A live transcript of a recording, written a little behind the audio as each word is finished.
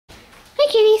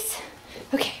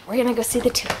we're gonna go see the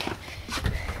toad.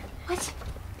 What?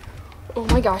 Oh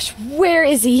my gosh, where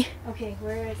is he? Okay,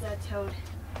 where is that toad?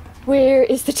 Where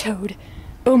is the toad?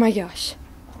 Oh my gosh.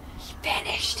 He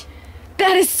vanished.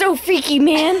 That is so freaky,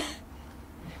 man.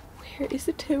 Where is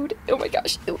the toad? Oh my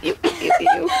gosh. Ew, ew, ew,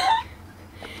 ew.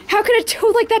 How could a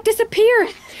toad like that disappear?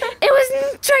 It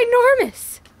was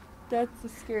ginormous. That's the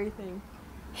scary thing.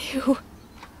 Ew.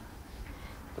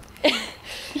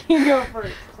 You go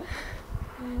first.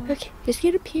 Okay, just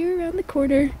gonna peer around the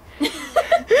corner.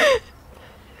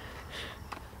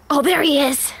 Oh, there he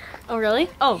is. Oh, really?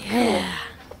 Oh, Yeah.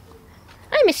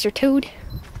 Hi, Mr. Toad.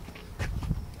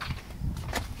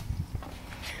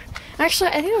 Actually,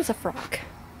 I think it was a frog.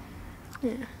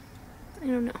 Yeah. I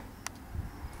don't know.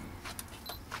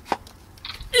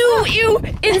 Ew, ew!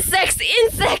 Insects!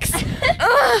 Insects!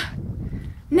 Ugh!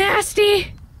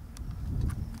 Nasty!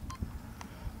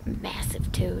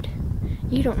 Massive toad.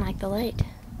 You don't like the light.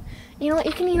 You know what?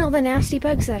 You can eat all the nasty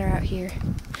bugs that are out here.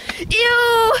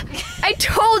 Ew! I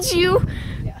told you!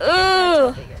 Yeah,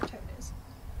 Ugh! that's how big a toad is.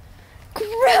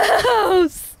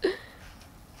 Gross!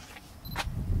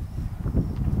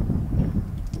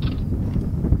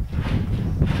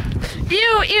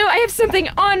 Ew, ew, I have something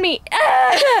on me.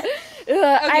 Ah! Ugh,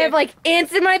 I have like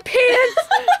ants in my pants.